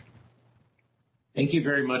Watch. Thank you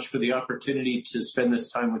very much for the opportunity to spend this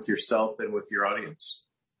time with yourself and with your audience.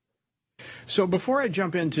 So before I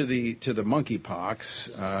jump into the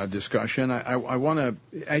monkeypox discussion, I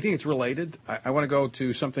think it's related. I want to go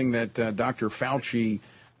to something that Dr. Fauci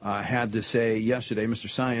had to say yesterday, Mr.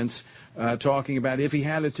 Science, talking about if he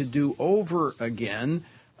had it to do over again,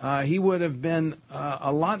 he would have been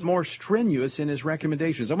a lot more strenuous in his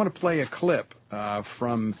recommendations. I want to play a clip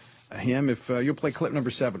from him. If you'll play clip number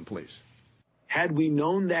 7, please. Had we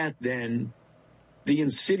known that then, the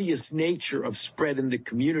insidious nature of spread in the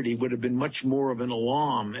community would have been much more of an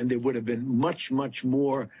alarm, and there would have been much, much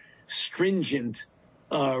more stringent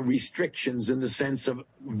restrictions in the sense of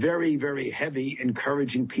very, very heavy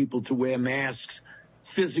encouraging people to wear masks,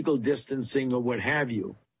 physical distancing, or what have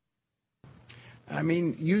you. I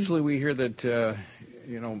mean, usually we hear that,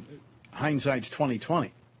 hindsight's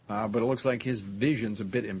 20/20, but it looks like his vision's a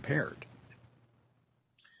bit impaired.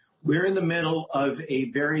 We're in the middle of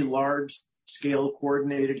a very large-scale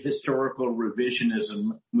coordinated historical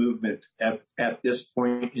revisionism movement at this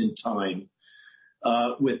point in time,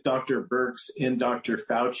 with Dr. Birx and Dr.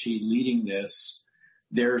 Fauci leading this.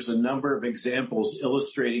 There's a number of examples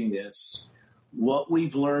illustrating this. What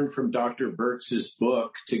we've learned from Dr. Birx's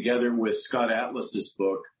book, together with Scott Atlas's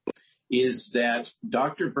book, is that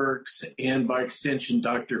Dr. Birx and by extension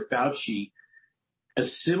Dr. Fauci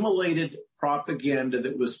assimilated propaganda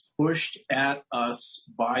that was pushed at us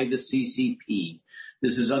by the CCP.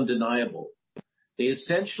 This is undeniable. They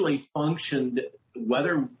essentially functioned,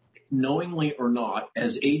 whether knowingly or not,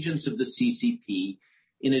 as agents of the CCP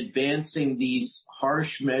in advancing these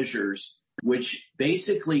harsh measures which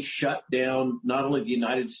basically shut down not only the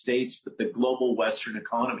United States, but the global Western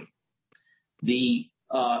economy. The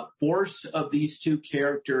force of these two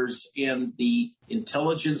characters and the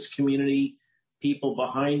intelligence community, people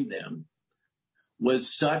behind them,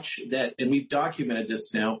 was such that, and we've documented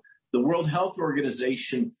this now, the World Health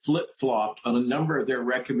Organization flip-flopped on a number of their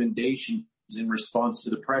recommendations in response to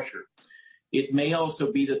the pressure. It may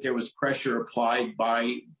also be that there was pressure applied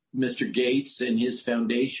by Mr. Gates and his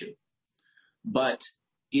foundation. But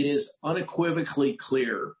it is unequivocally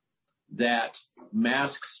clear that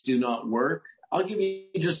masks do not work. I'll give you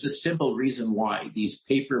just a simple reason why. These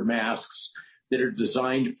paper masks that are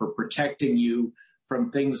designed for protecting you from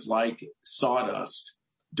things like sawdust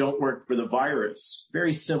don't work for the virus.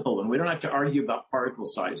 Very simple, and we don't have to argue about particle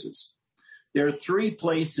sizes. There are three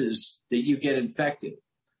places that you get infected: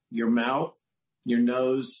 your mouth, your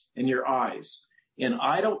nose, and your eyes. And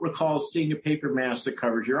I don't recall seeing a paper mask that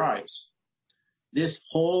covers your eyes. This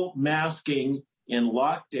whole masking and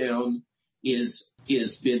lockdown is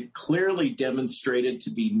been clearly demonstrated to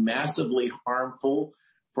be massively harmful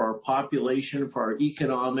for our population, for our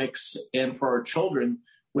economics, and for our children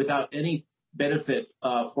without any benefit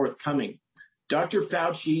forthcoming. Dr.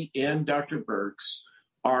 Fauci and Dr. Birx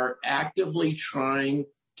are actively trying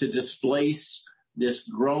to displace this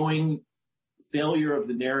growing failure of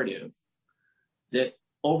the narrative that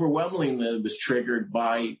overwhelmingly was triggered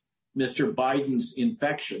by Mr. Biden's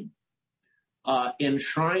infection, and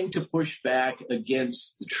trying to push back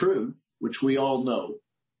against the truth, which we all know,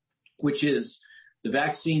 which is the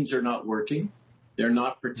vaccines are not working. They're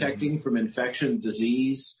not protecting from infection,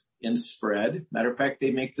 disease, and spread. Matter of fact,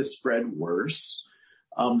 they make the spread worse.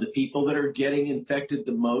 The people that are getting infected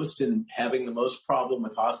the most and having the most problem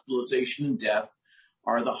with hospitalization and death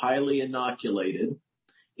are the highly inoculated.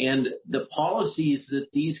 And the policies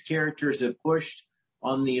that these characters have pushed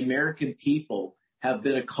on the American people have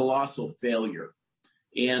been a colossal failure.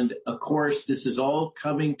 And of course, this is all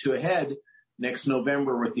coming to a head next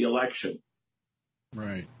November with the election.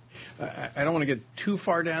 Right. I don't want to get too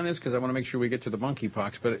far down this because I want to make sure we get to the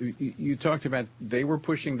monkeypox, but you talked about they were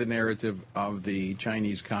pushing the narrative of the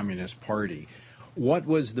Chinese Communist Party. What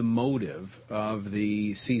was the motive of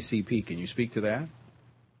the CCP? Can you speak to that?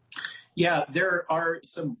 Yeah, there are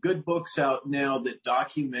some good books out now that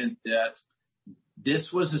document that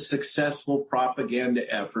this was a successful propaganda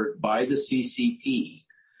effort by the CCP.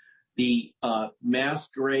 The mass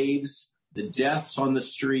graves, the deaths on the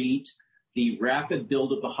street, the rapid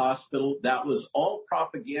build of the hospital, that was all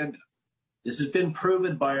propaganda. This has been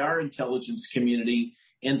proven by our intelligence community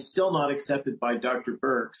and still not accepted by Dr.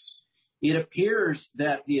 Birx. It appears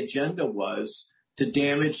that the agenda was to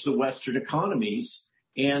damage the Western economies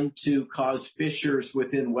and to cause fissures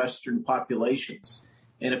within Western populations.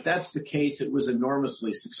 And if that's the case, it was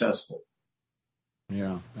enormously successful.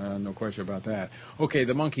 Yeah, no question about that. Okay,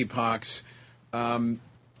 the monkeypox.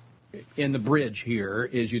 In the bridge here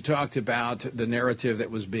is you talked about the narrative that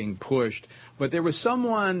was being pushed, but there was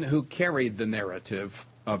someone who carried the narrative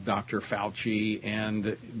of Dr. Fauci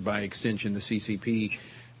and, by extension, the CCP,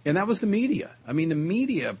 and that was the media. I mean, the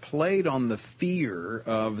media played on the fear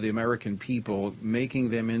of the American people, making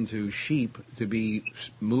them into sheep to be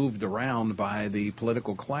moved around by the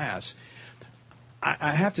political class.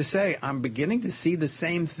 I have to say, I'm beginning to see the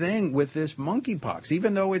same thing with this monkeypox.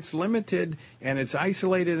 Even though it's limited and it's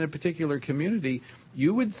isolated in a particular community,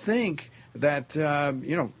 you would think that,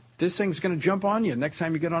 this thing's going to jump on you next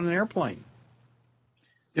time you get on an airplane.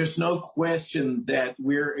 There's no question that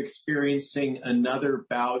we're experiencing another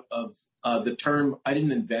bout of the term, I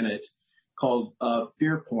didn't invent it, called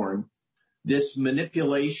fear porn. This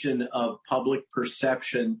manipulation of public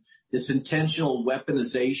perception, this intentional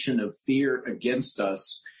weaponization of fear against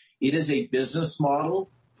us. It is a business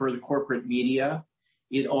model for the corporate media.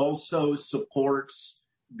 It also supports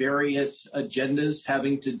various agendas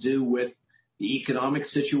having to do with the economic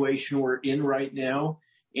situation we're in right now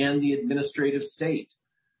and the administrative state.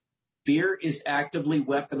 Fear is actively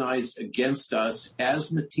weaponized against us,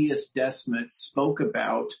 as Matthias Desmet spoke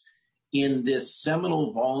about in this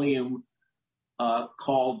seminal volume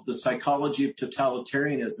called The Psychology of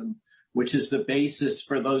Totalitarianism, which is the basis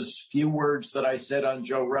for those few words that I said on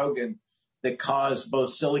Joe Rogan that caused both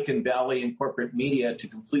Silicon Valley and corporate media to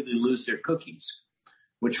completely lose their cookies,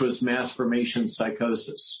 which was mass formation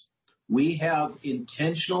psychosis. We have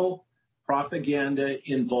intentional propaganda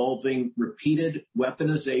involving repeated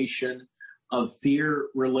weaponization of fear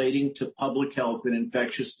relating to public health and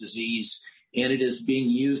infectious disease, and it is being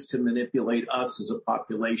used to manipulate us as a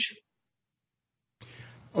population.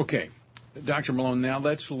 Okay. Dr. Malone, now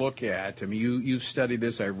let's look at, you've studied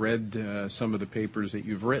this. I read some of the papers that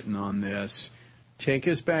you've written on this. Take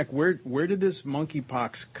us back. Where did this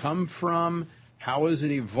monkeypox come from? How is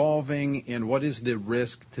it evolving? And what is the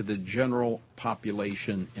risk to the general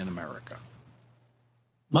population in America?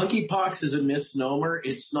 Monkeypox is a misnomer.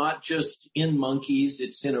 It's not just in monkeys.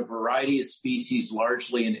 It's in a variety of species,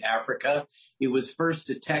 largely in Africa. It was first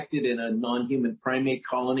detected in a non-human primate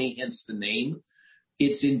colony, hence the name.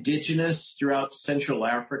 It's indigenous throughout Central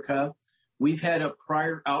Africa. We've had a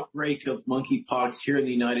prior outbreak of monkeypox here in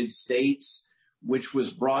the United States, which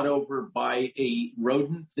was brought over by a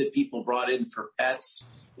rodent that people brought in for pets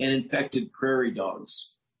and infected prairie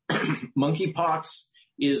dogs. Monkeypox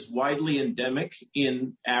is widely endemic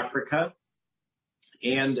in Africa,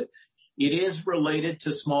 and it is related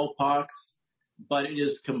to smallpox, but it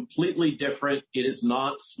is completely different. It is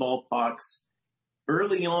not smallpox.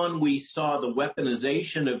 Early on, we saw the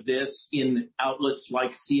weaponization of this in outlets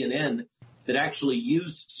like CNN that actually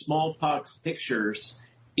used smallpox pictures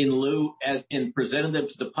in lieu and presented them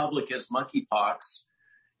to the public as monkeypox.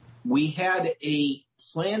 We had a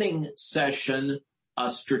planning session, a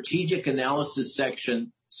strategic analysis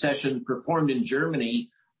session performed in Germany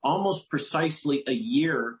almost precisely a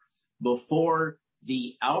year before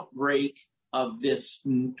the outbreak of this,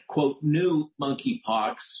 quote, new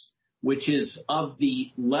monkeypox, which is of the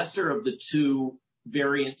lesser of the two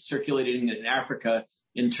variants circulating in Africa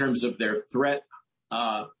in terms of their threat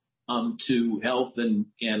to health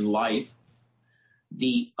and life.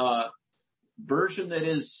 The version that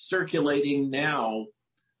is circulating now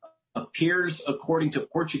appears, according to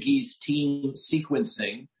Portuguese team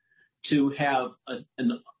sequencing, to have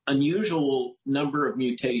an unusual number of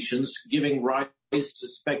mutations, giving rise to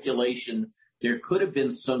speculation there could have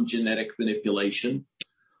been some genetic manipulation.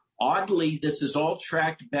 Oddly, this is all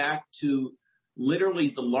tracked back to literally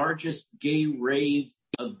the largest gay rave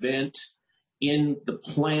event in the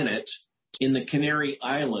planet in the Canary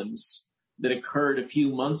Islands that occurred a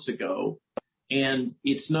few months ago. And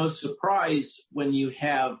it's no surprise when you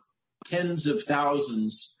have tens of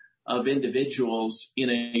thousands of individuals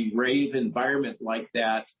in a rave environment like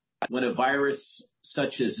that, when a virus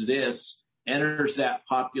such as this enters that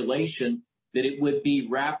population, that it would be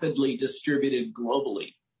rapidly distributed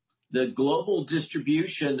globally. The global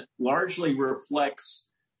distribution largely reflects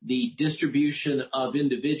the distribution of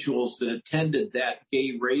individuals that attended that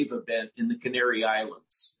gay rave event in the Canary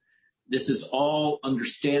Islands. This is all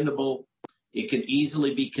understandable. It can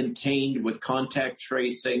easily be contained with contact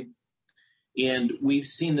tracing. And we've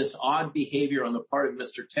seen this odd behavior on the part of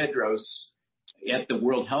Mr. Tedros at the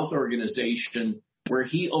World Health Organization, where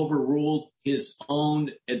he overruled his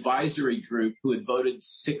own advisory group, who had voted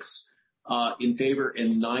 6 in favor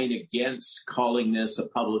and 9 against calling this a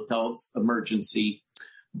public health emergency.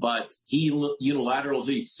 But he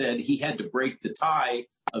unilaterally said he had to break the tie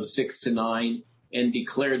of 6-9 and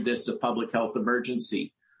declared this a public health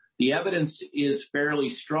emergency. The evidence is fairly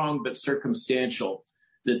strong but circumstantial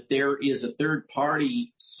that there is a third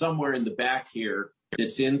party somewhere in the back here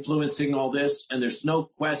that's influencing all this. And there's no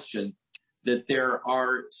question that there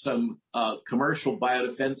are some commercial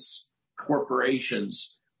biodefense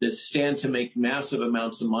corporations that stand to make massive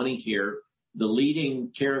amounts of money here. The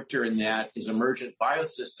leading character in that is Emergent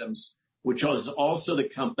Biosystems, which was also the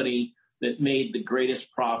company that made the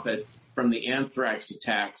greatest profit from the anthrax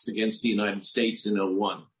attacks against the United States in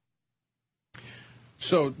 2001.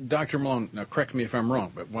 So, Dr. Malone, now correct me if I'm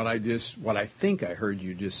wrong, but what I think I heard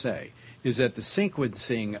you just say is that the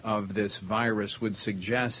sequencing of this virus would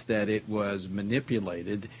suggest that it was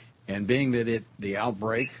manipulated, and being that the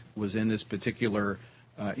outbreak was in this particular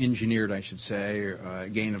engineered, I should say,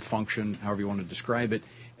 gain of function, however you want to describe it,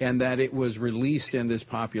 and that it was released in this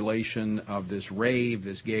population of this rave,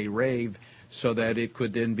 this gay rave, so that it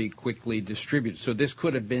could then be quickly distributed. So this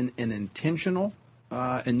could have been an intentional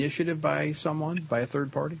initiative by someone, by a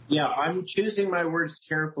third party? Yeah, I'm choosing my words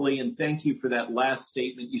carefully, and thank you for that last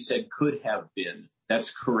statement. You said could have been. That's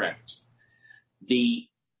correct.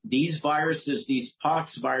 These viruses, these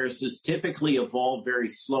pox viruses, typically evolve very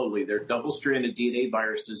slowly. They're double-stranded DNA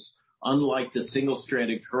viruses, unlike the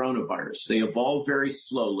single-stranded coronavirus. They evolve very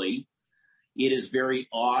slowly, It is very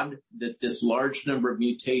odd that this large number of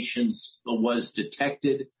mutations was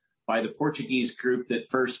detected by the Portuguese group that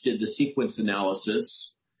first did the sequence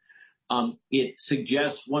analysis. It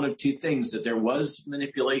suggests one of two things, that there was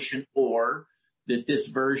manipulation or that this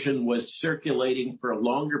version was circulating for a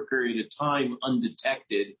longer period of time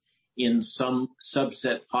undetected in some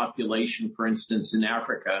subset population, for instance, in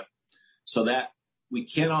Africa, so that we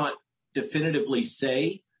cannot definitively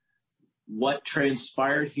say what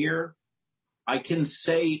transpired here. I can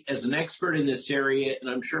say, as an expert in this area, and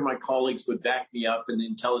I'm sure my colleagues would back me up in the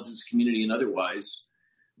intelligence community and otherwise,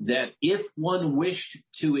 that if one wished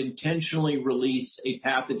to intentionally release a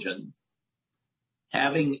pathogen,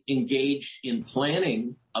 having engaged in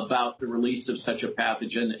planning about the release of such a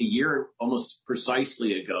pathogen a year almost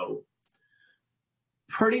precisely ago,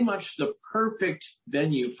 pretty much the perfect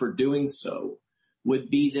venue for doing so would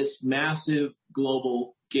be this massive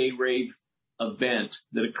global gay rave event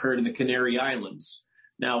that occurred in the Canary Islands.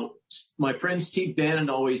 Now, my friend Steve Bannon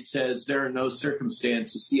always says there are no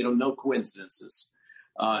circumstances, no coincidences,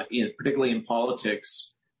 particularly in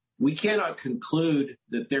politics. We cannot conclude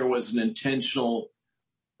that there was an intentional,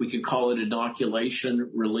 we could call it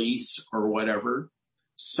inoculation, release, or whatever.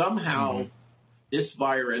 Somehow, this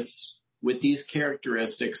virus with these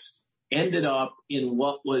characteristics ended up in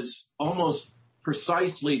what was almost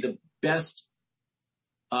precisely the best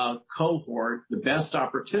cohort, the best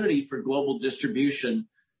opportunity for global distribution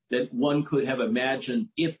that one could have imagined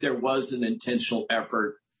if there was an intentional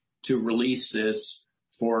effort to release this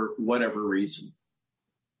for whatever reason.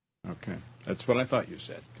 Okay. That's what I thought you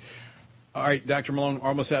said. All right, Dr. Malone,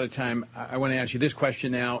 almost out of time. I want to ask you this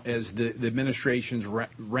question now as the administration's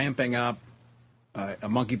ramping up a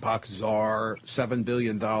monkeypox czar, $7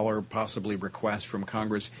 billion possibly request from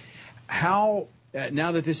Congress. How,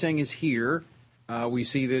 now that this thing is here, we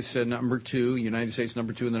see this number 2, United States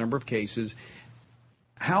number 2 in the number of cases.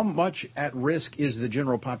 How much at risk is the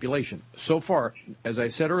general population? So far, as I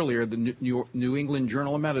said earlier, the New England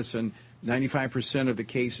Journal of Medicine, 95% of the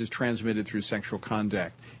cases transmitted through sexual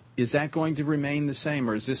contact. Is that going to remain the same,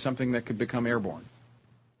 or is this something that could become airborne?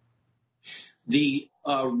 The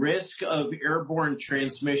risk of airborne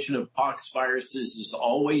transmission of pox viruses is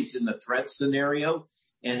always in the threat scenario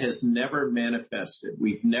and has never manifested.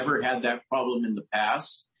 We've never had that problem in the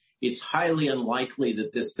past. It's highly unlikely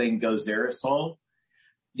that this thing goes aerosol.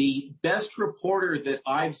 The best reporter that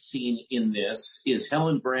I've seen in this is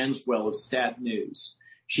Helen Branswell of Stat News.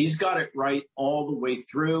 She's got it right all the way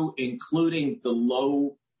through, including the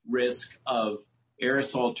low risk of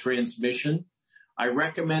aerosol transmission. I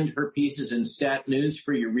recommend her pieces in Stat News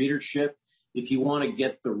for your readership if you want to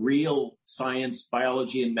get the real science,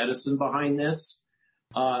 biology, and medicine behind this.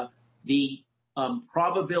 The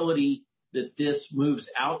probability that this moves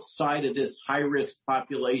outside of this high-risk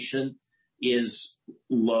population is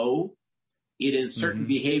low. It is certain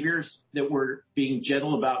behaviors that we're being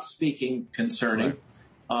gentle about speaking concerning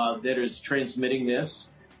that is transmitting this.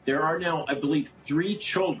 There are now, I believe, 3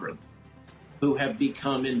 children who have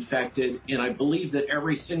become infected, and I believe that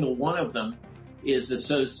every single one of them is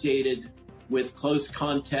associated with close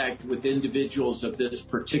contact with individuals of this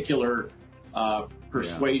particular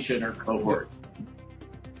persuasion or cohort.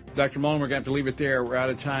 Dr. Malone, we're going to have to leave it there. We're out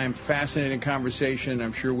of time. Fascinating conversation.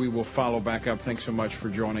 I'm sure we will follow back up. Thanks so much for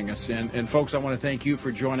joining us. And folks, I want to thank you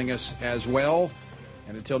for joining us as well.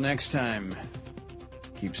 And until next time,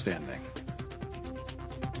 keep standing.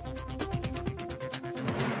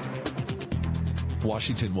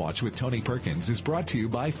 Washington Watch with Tony Perkins is brought to you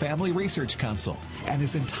by Family Research Council and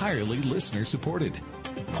is entirely listener-supported.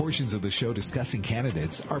 Portions of the show discussing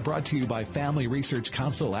candidates are brought to you by Family Research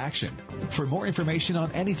Council Action. For more information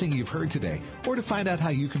on anything you've heard today, or to find out how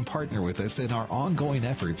you can partner with us in our ongoing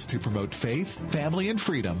efforts to promote faith, family, and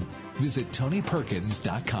freedom, visit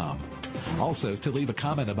TonyPerkins.com. Also, to leave a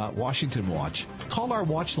comment about Washington Watch, call our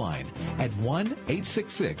watch line at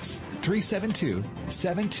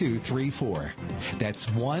 1-866-372-7234. That's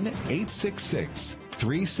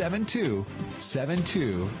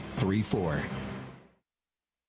 1-866-372-7234.